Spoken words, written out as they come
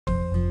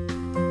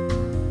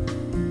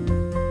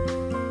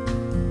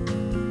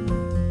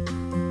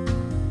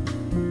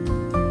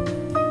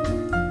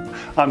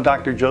I'm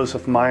Dr.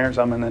 Joseph Myers.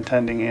 I'm an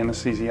attending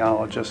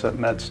anesthesiologist at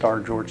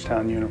MedStar,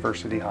 Georgetown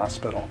University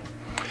Hospital.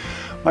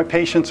 My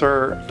patients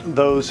are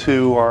those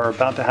who are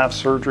about to have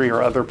surgery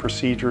or other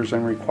procedures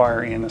and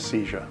require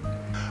anesthesia.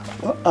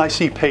 I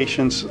see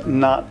patients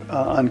not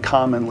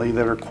uncommonly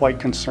that are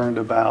quite concerned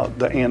about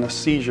the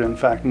anesthesia, in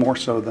fact more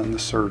so than the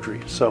surgery.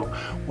 So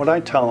what I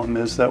tell them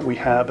is that we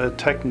have a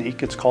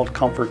technique, it's called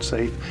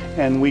ComfortSafe,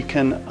 and we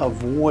can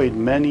avoid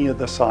many of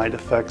the side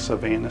effects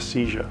of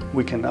anesthesia.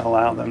 We can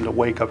allow them to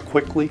wake up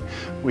quickly,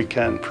 we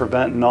can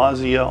prevent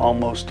nausea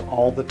almost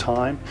all the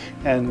time,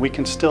 and we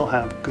can still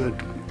have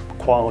good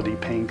quality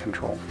pain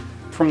control.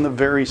 From the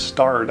very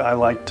start, I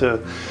like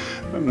to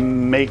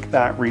make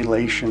that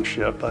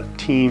relationship a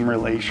team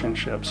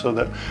relationship so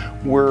that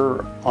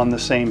we're on the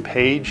same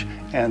page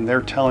and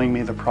they're telling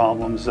me the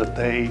problems that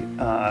they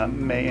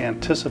may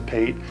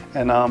anticipate,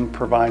 and I'm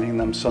providing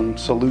them some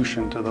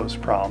solution to those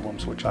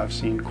problems, which I've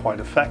seen quite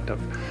effective.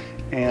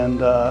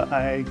 And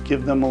I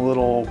give them a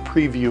little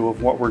preview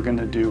of what we're going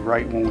to do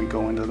right when we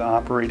go into the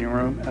operating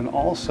room, and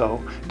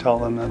also tell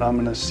them that I'm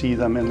going to see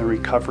them in the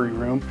recovery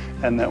room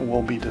and that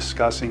we'll be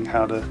discussing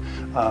how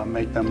to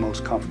make them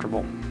most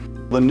comfortable.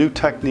 The new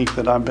technique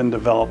that I've been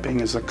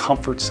developing is a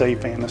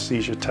ComfortSafe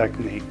anesthesia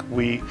technique.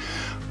 We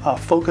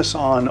focus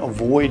on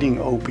avoiding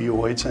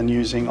opioids and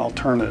using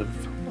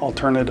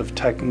alternative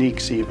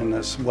techniques even,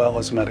 as well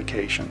as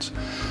medications.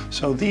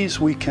 So these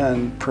we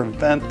can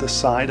prevent the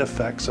side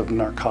effects of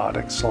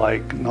narcotics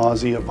like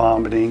nausea,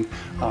 vomiting,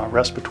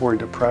 respiratory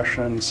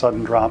depression,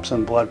 sudden drops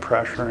in blood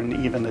pressure,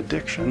 and even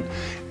addiction.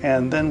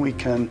 And then we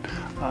can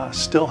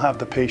still have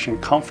the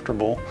patient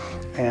comfortable,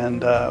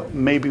 and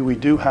maybe we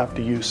do have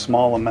to use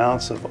small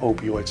amounts of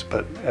opioids,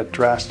 but at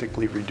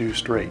drastically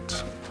reduced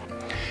rates.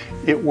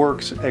 It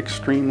works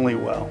extremely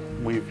well.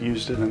 We've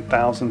used it in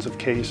thousands of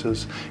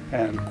cases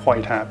and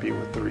quite happy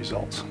with the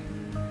results.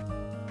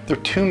 There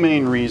are two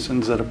main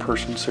reasons that a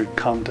person should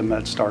come to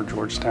MedStar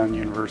Georgetown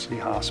University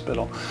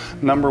Hospital.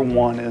 Number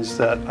one is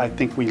that I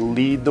think we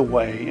lead the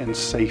way in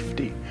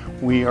safety.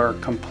 We are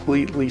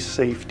completely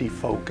safety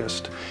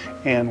focused,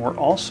 and we're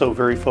also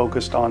very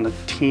focused on the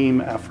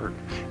team effort.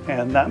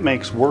 And that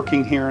makes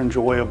working here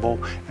enjoyable,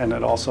 and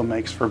it also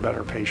makes for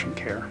better patient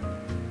care.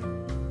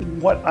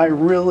 What I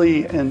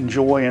really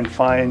enjoy and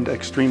find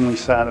extremely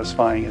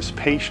satisfying is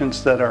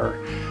patients that are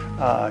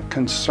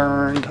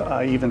concerned,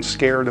 even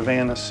scared of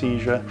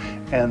anesthesia,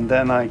 and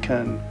then I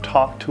can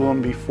talk to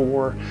them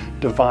before,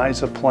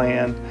 devise a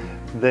plan,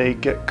 they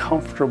get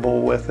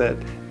comfortable with it,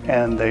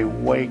 and they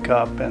wake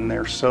up and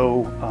they're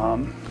so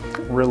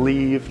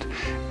relieved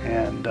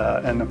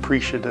and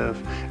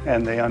appreciative,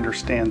 and they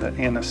understand that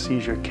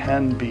anesthesia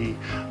can be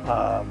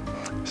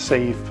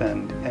safe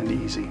and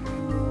easy.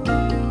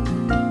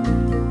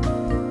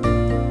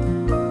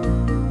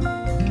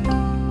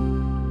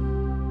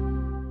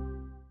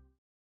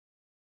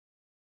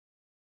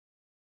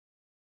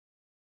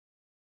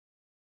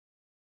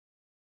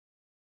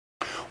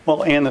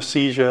 Well,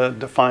 anesthesia,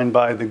 defined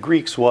by the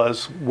Greeks,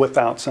 was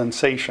without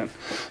sensation.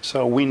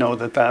 So we know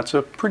that that's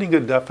a pretty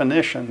good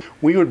definition.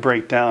 We would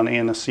break down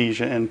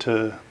anesthesia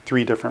into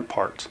three different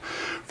parts.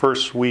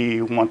 First,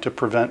 we want to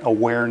prevent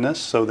awareness,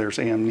 so there's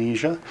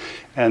amnesia.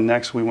 And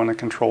next, we want to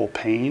control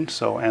pain,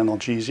 so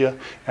analgesia.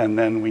 And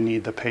then we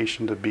need the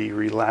patient to be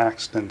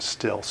relaxed and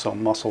still, so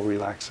muscle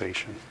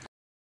relaxation.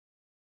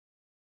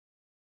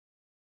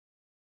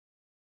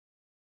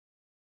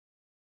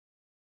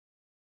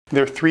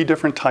 There are three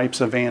different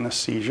types of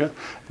anesthesia.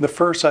 The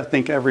first, I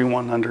think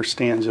everyone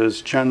understands,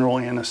 is general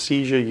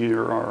anesthesia. You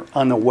are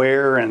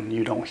unaware and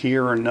you don't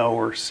hear or know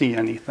or see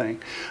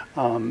anything.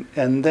 And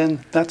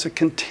then that's a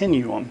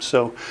continuum.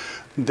 So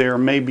there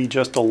may be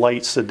just a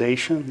light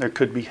sedation, there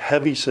could be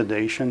heavy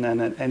sedation,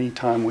 and at any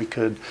time we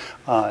could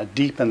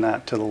deepen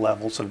that to the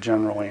levels of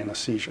general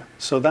anesthesia.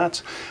 So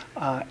that's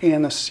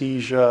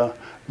anesthesia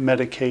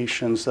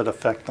medications that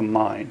affect the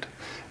mind.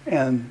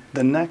 And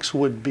the next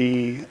would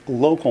be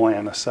local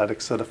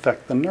anesthetics that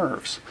affect the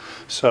nerves.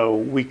 So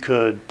we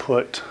could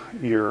put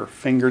your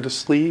finger to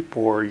sleep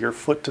or your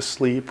foot to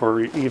sleep or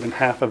even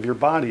half of your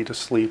body to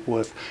sleep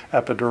with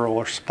epidural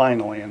or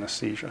spinal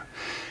anesthesia.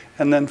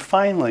 And then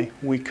finally,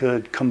 we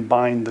could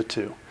combine the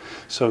two.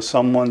 So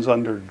someone's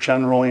under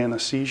general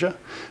anesthesia,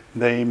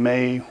 they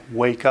may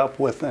wake up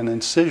with an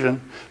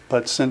incision,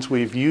 but since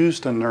we've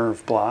used a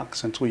nerve block,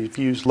 since we've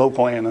used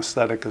local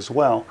anesthetic as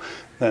well,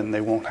 then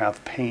they won't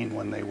have pain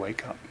when they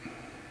wake up.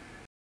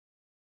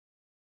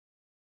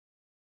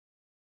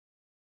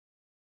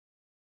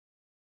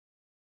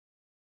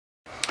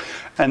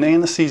 An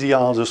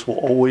anesthesiologist will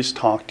always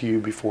talk to you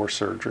before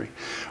surgery.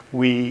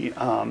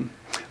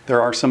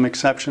 There are some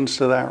exceptions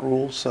to that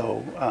rule,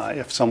 so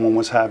if someone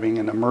was having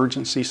an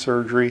emergency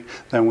surgery,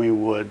 then we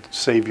would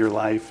save your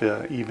life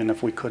even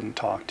if we couldn't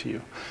talk to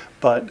you.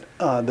 But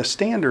the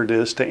standard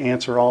is to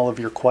answer all of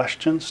your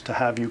questions, to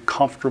have you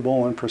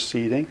comfortable in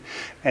proceeding,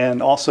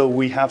 and also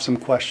we have some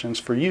questions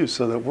for you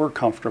so that we're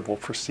comfortable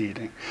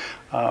proceeding.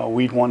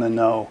 We'd want to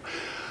know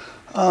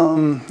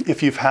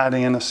If you've had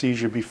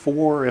anesthesia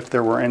before, if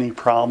there were any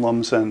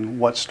problems, and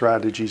what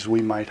strategies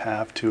we might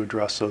have to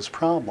address those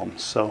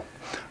problems. So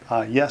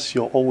yes,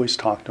 you'll always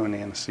talk to an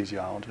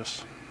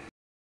anesthesiologist.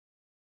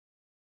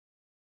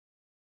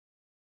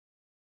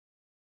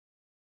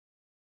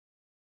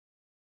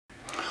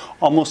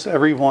 Almost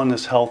everyone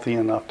is healthy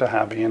enough to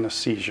have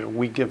anesthesia.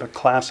 We give a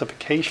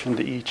classification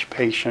to each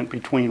patient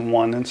between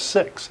 1 and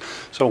 6.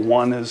 So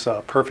 1 is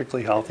a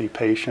perfectly healthy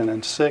patient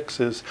and 6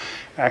 is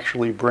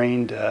actually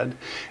brain dead.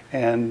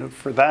 And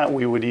for that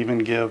we would even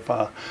give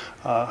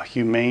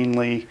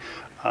humanely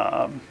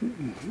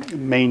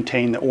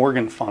maintain the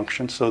organ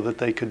function so that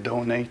they could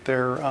donate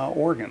their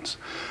organs.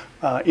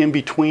 In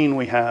between,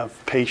 we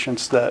have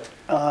patients that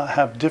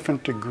have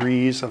different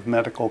degrees of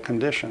medical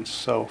conditions.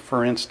 So,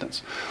 for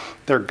instance,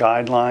 there are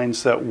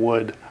guidelines that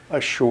would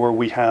assure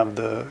we have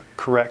the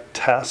correct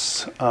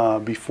tests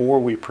before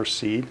we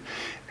proceed.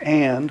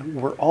 And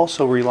we're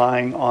also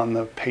relying on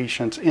the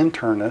patient's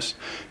internist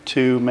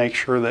to make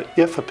sure that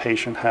if a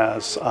patient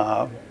has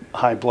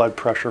high blood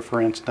pressure,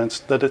 for instance,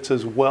 that it's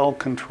as well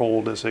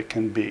controlled as it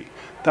can be.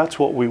 That's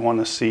what we want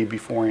to see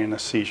before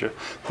anesthesia,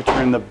 that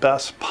you're in the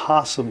best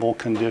possible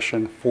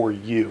condition for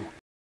you.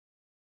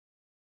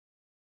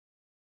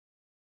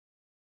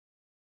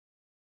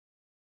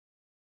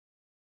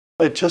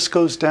 It just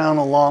goes down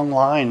a long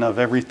line of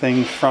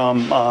everything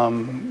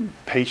from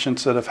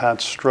patients that have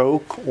had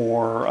stroke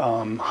or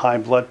high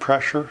blood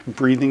pressure,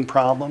 breathing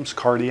problems,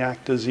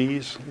 cardiac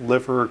disease,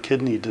 liver or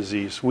kidney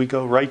disease. We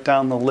go right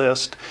down the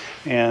list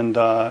and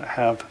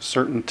have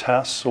certain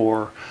tests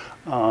or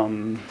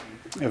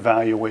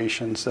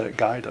evaluations that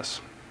guide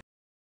us.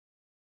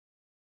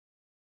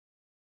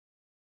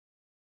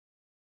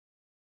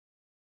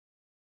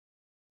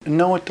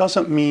 No, it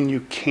doesn't mean you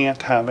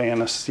can't have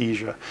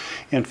anesthesia.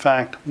 In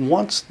fact,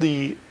 once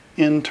the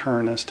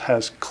internist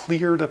has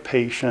cleared a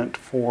patient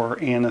for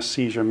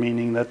anesthesia,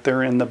 meaning that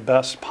they're in the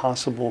best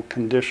possible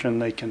condition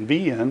they can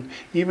be in,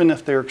 even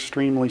if they're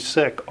extremely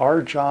sick,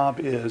 our job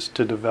is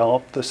to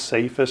develop the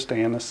safest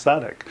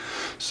anesthetic.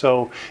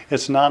 So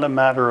it's not a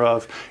matter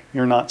of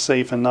you're not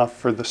safe enough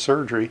for the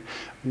surgery.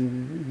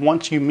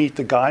 Once you meet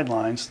the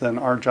guidelines, then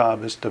our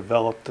job is to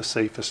develop the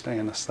safest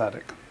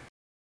anesthetic.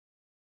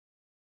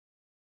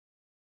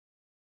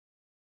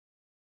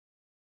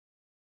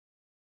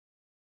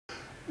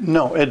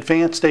 No,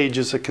 advanced age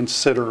is a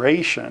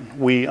consideration.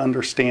 We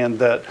understand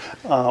that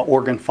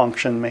organ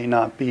function may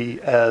not be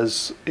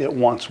as it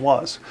once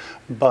was,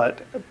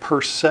 but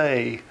per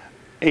se,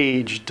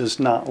 age does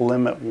not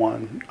limit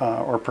one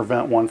or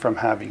prevent one from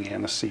having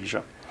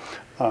anesthesia.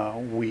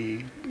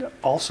 We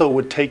also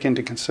would take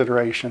into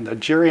consideration that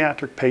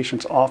geriatric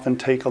patients often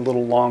take a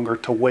little longer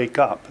to wake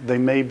up. They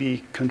may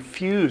be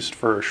confused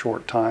for a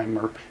short time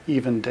or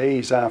even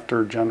days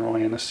after general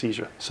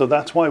anesthesia. So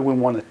that's why we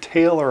want to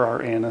tailor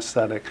our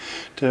anesthetic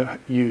to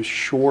use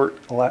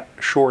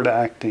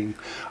short-acting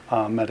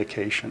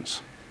medications.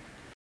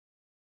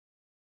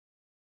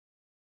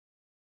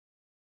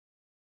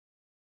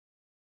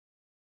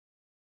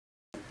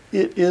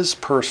 It is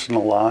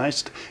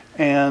personalized,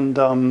 and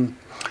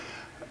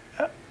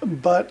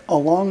but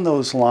along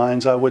those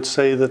lines, I would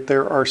say that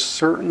there are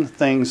certain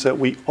things that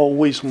we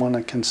always want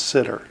to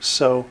consider.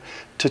 So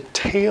to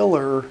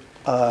tailor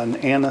an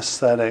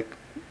anesthetic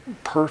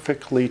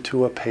perfectly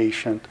to a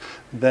patient,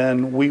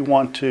 then we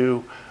want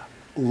to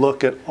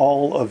look at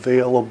all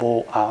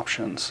available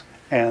options.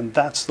 And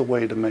that's the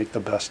way to make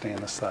the best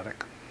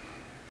anesthetic.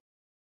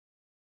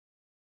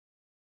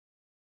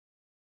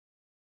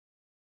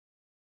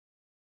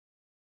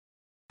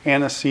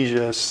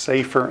 Anesthesia is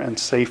safer and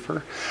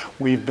safer.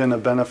 We've been a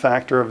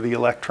benefactor of the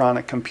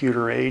electronic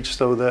computer age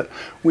so that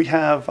we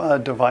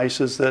have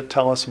devices that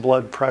tell us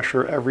blood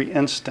pressure every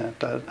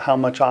instant, how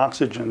much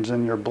oxygen's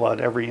in your blood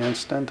every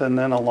instant, and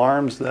then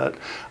alarms that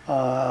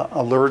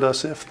alert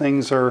us if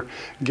things are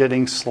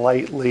getting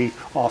slightly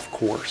off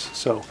course.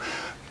 So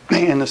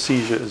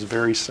anesthesia is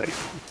very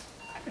safe.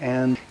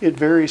 And it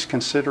varies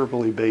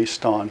considerably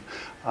based on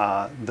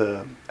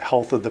the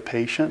health of the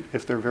patient.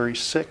 If they're very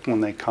sick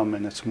when they come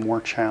in, it's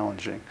more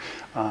challenging.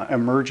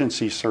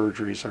 Emergency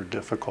surgeries are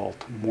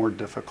difficult, more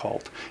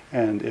difficult,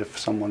 and if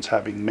someone's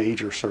having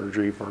major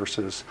surgery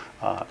versus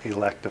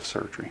elective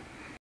surgery.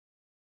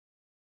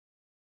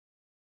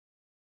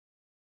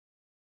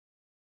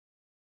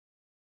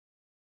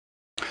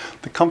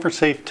 The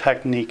ComfortSafe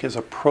technique is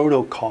a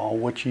protocol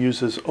which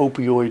uses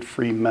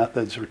opioid-free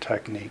methods or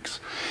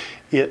techniques.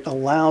 It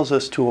allows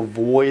us to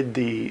avoid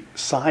the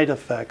side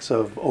effects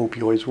of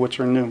opioids, which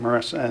are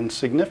numerous and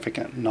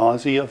significant: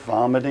 nausea,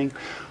 vomiting,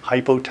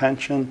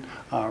 hypotension,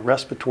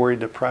 respiratory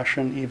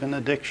depression, even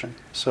addiction.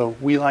 So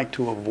we like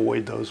to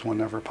avoid those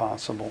whenever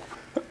possible.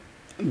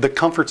 The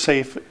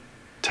ComfortSafe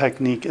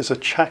technique is a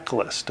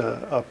checklist.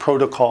 A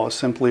protocol is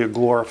simply a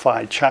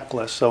glorified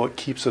checklist, so it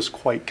keeps us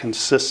quite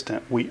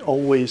consistent. We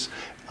always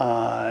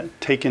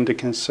take into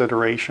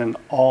consideration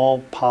all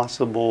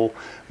possible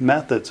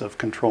methods of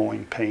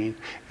controlling pain,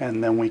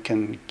 and then we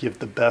can give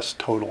the best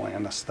total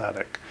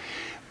anesthetic.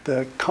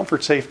 The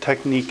ComfortSafe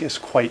technique is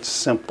quite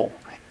simple.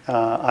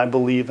 I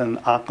believe in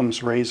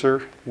Occam's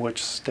razor,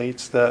 which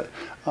states that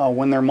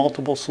when there are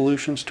multiple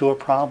solutions to a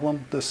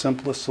problem, the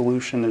simplest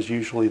solution is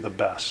usually the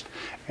best,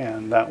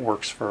 and that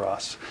works for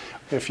us.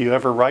 If you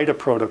ever write a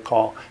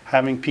protocol,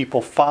 having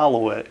people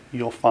follow it,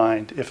 you'll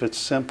find if it's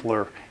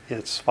simpler,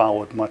 it's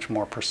followed much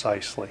more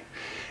precisely.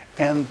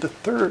 And the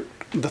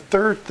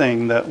third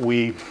thing that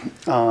we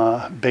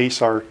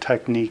base our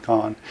technique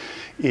on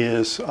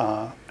is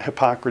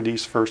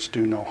Hippocrates' first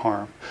do no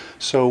harm.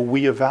 So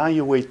we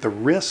evaluate the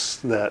risks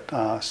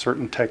that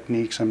certain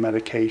techniques and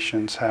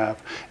medications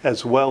have,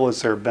 as well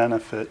as their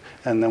benefit,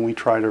 and then we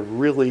try to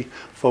really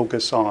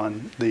focus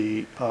on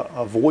the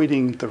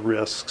avoiding the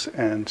risks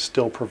and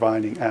still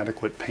providing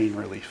adequate pain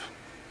relief.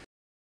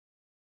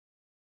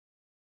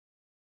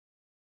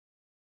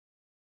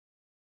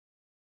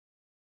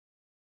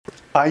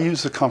 I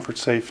use the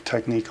ComfortSafe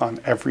technique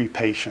on every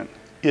patient.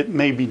 It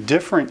may be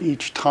different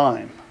each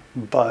time,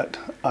 but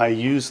I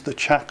use the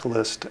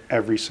checklist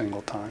every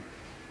single time.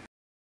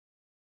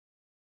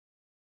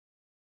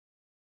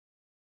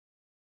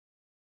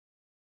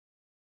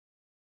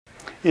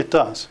 It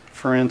does.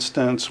 For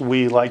instance,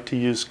 we like to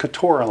use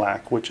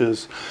ketorolac, which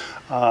is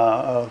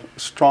a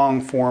strong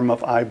form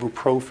of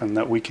ibuprofen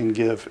that we can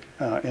give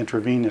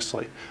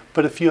intravenously.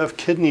 But if you have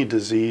kidney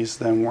disease,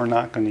 then we're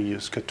not going to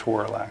use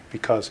ketorolac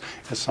because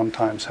it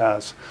sometimes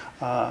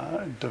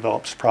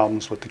develops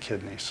problems with the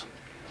kidneys.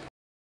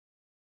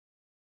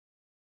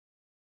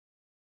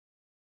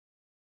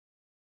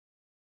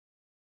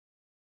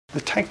 The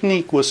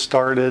technique was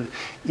started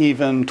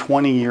even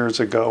 20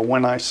 years ago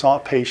when I saw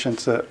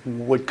patients that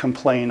would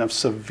complain of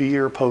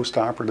severe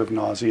postoperative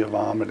nausea,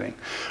 vomiting.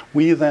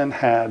 We then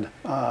had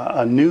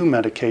a new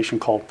medication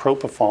called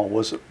propofol,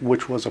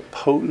 which was a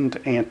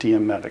potent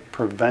antiemetic,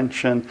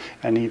 prevention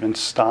and even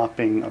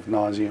stopping of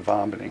nausea,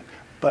 vomiting.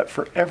 But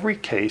for every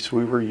case,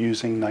 we were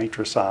using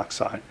nitrous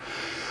oxide.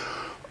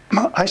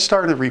 I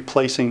started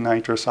replacing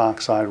nitrous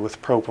oxide with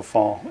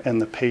propofol,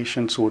 and the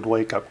patients would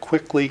wake up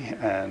quickly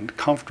and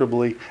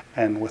comfortably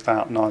and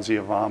without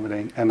nausea,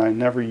 vomiting, and I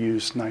never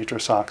used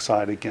nitrous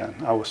oxide again.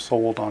 I was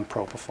sold on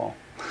propofol.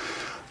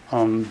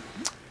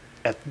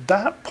 At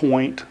that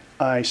point,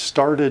 I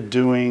started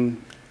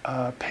doing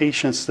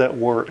patients that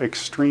were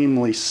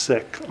extremely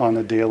sick on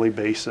a daily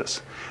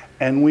basis.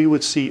 And we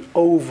would see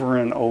over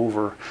and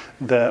over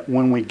that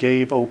when we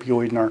gave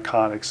opioid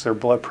narcotics, their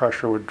blood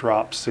pressure would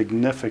drop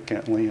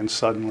significantly and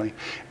suddenly,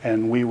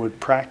 and we would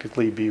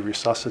practically be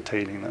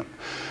resuscitating them.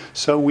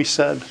 So we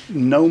said,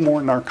 no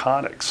more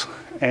narcotics.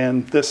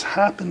 And this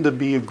happened to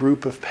be a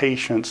group of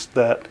patients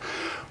that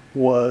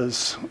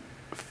was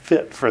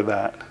fit for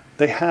that.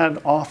 They had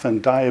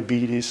often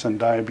diabetes and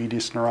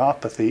diabetes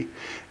neuropathy,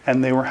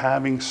 and they were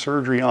having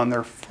surgery on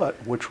their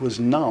foot, which was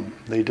numb.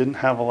 They didn't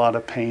have a lot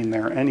of pain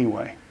there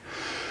anyway.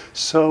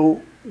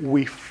 So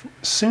we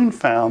soon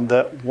found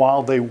that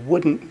while they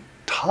wouldn't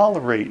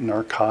tolerate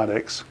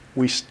narcotics,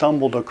 we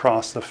stumbled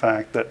across the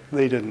fact that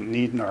they didn't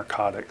need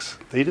narcotics.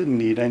 They didn't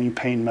need any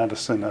pain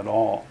medicine at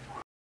all.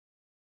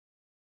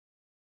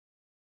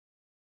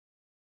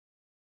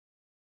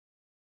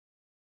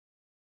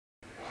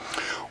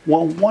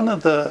 Well, one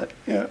of the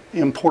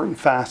important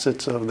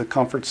facets of the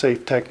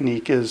ComfortSafe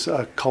technique is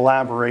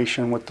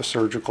collaboration with the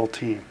surgical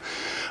team.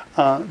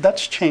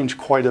 That's changed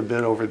quite a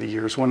bit over the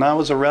years. When I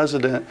was a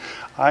resident,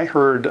 I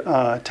heard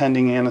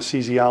attending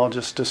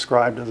anesthesiologists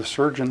describe to the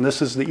surgeon,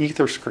 this is the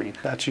ether screen.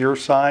 That's your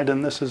side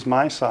and this is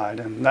my side.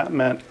 And that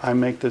meant I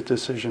make the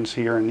decisions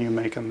here and you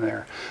make them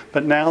there.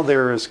 But now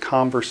there is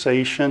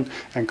conversation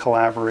and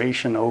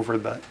collaboration over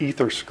the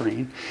ether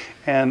screen.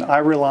 And I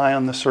rely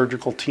on the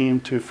surgical team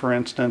to, for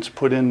instance,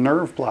 put in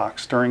nerve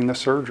blocks during the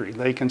surgery.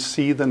 They can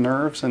see the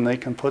nerves and they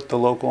can put the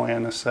local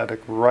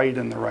anesthetic right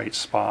in the right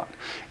spot.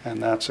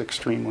 And that's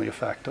extremely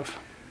effective.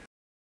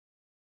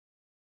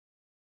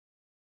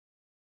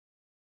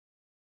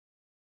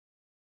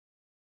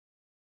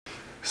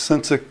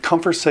 Since the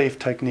ComfortSafe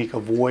technique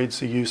avoids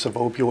the use of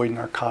opioid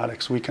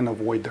narcotics, we can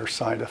avoid their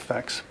side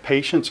effects.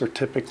 Patients are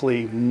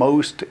typically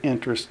most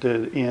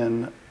interested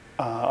in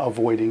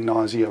avoiding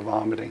nausea,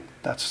 vomiting.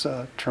 That's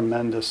a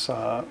tremendous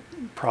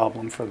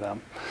problem for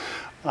them.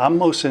 I'm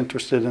most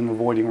interested in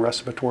avoiding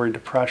respiratory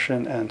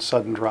depression and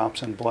sudden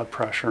drops in blood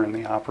pressure in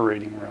the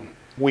operating room.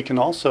 We can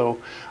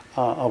also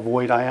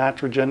avoid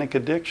iatrogenic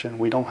addiction.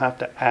 We don't have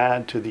to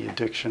add to the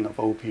addiction of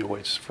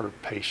opioids for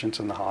patients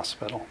in the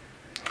hospital.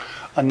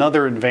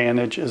 Another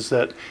advantage is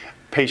that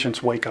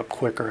patients wake up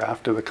quicker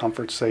after the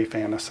ComfortSafe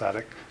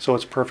anesthetic. So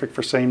it's perfect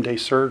for same-day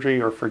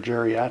surgery or for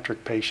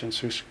geriatric patients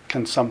who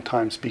can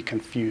sometimes be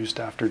confused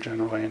after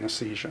general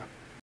anesthesia.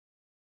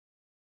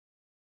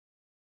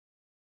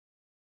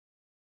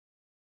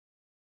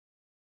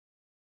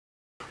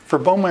 For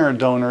bone marrow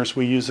donors,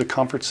 we use the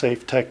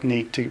ComfortSafe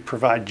technique to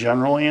provide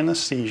general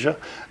anesthesia.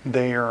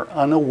 They are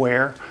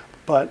unaware,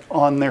 but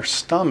on their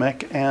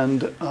stomach,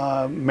 and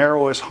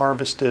marrow is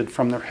harvested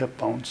from their hip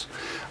bones.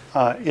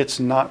 It's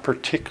not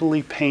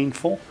particularly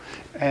painful,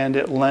 and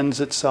it lends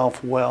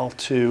itself well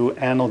to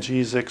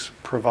analgesics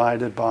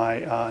provided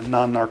by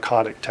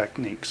non-narcotic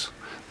techniques.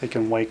 They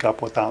can wake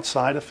up without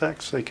side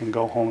effects, they can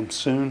go home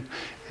soon,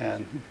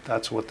 and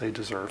that's what they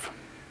deserve.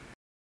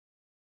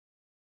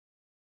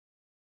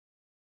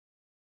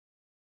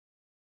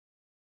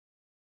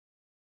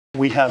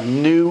 We have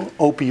new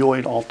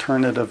opioid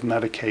alternative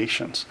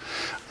medications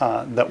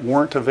that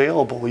weren't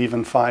available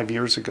even 5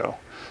 years ago.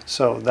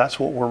 So that's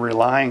what we're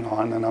relying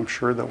on, and I'm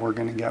sure that we're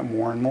going to get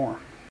more and more.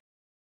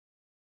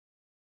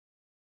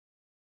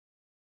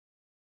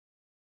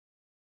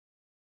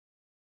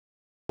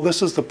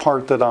 This is the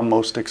part that I'm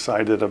most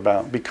excited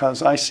about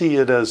because I see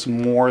it as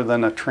more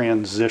than a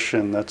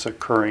transition that's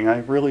occurring.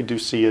 I really do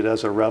see it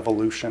as a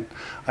revolution.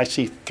 I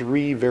see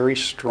three very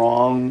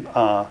strong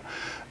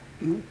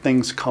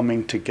things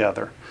coming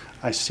together.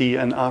 I see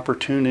an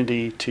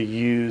opportunity to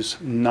use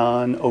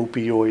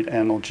non-opioid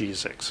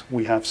analgesics.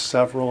 We have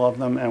several of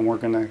them and we're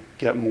going to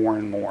get more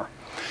and more.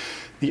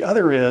 The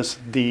other is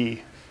the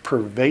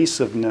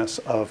pervasiveness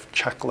of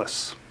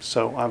checklists.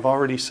 So I've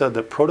already said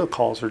that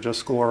protocols are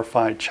just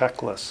glorified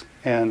checklists.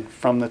 And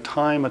from the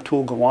time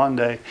Atul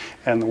Gawande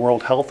and the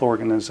World Health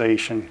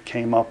Organization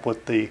came up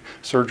with the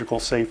surgical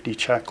safety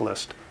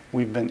checklist,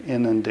 we've been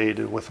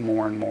inundated with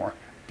more and more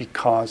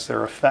because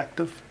they're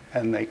effective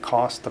and they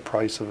cost the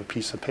price of a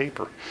piece of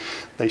paper.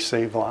 They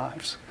save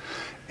lives.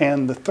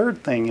 And the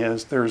third thing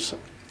is there's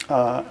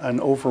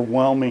an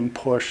overwhelming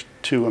push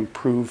to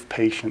improve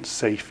patient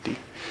safety.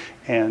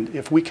 And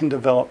if we can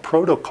develop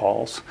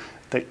protocols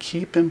that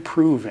keep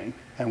improving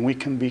and we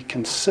can be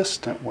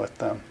consistent with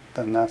them,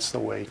 then that's the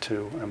way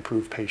to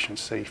improve patient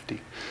safety.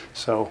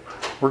 So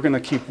we're going to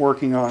keep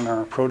working on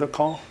our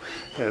protocol.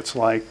 It's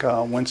like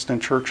Winston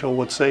Churchill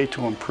would say,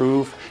 to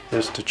improve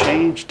is to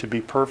change, to be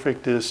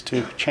perfect is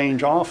to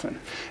change often.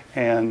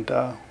 And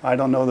I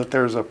don't know that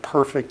there's a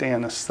perfect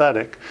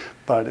anesthetic,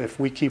 but if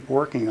we keep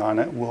working on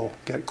it, we'll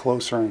get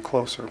closer and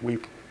closer. We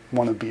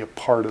want to be a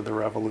part of the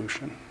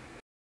revolution.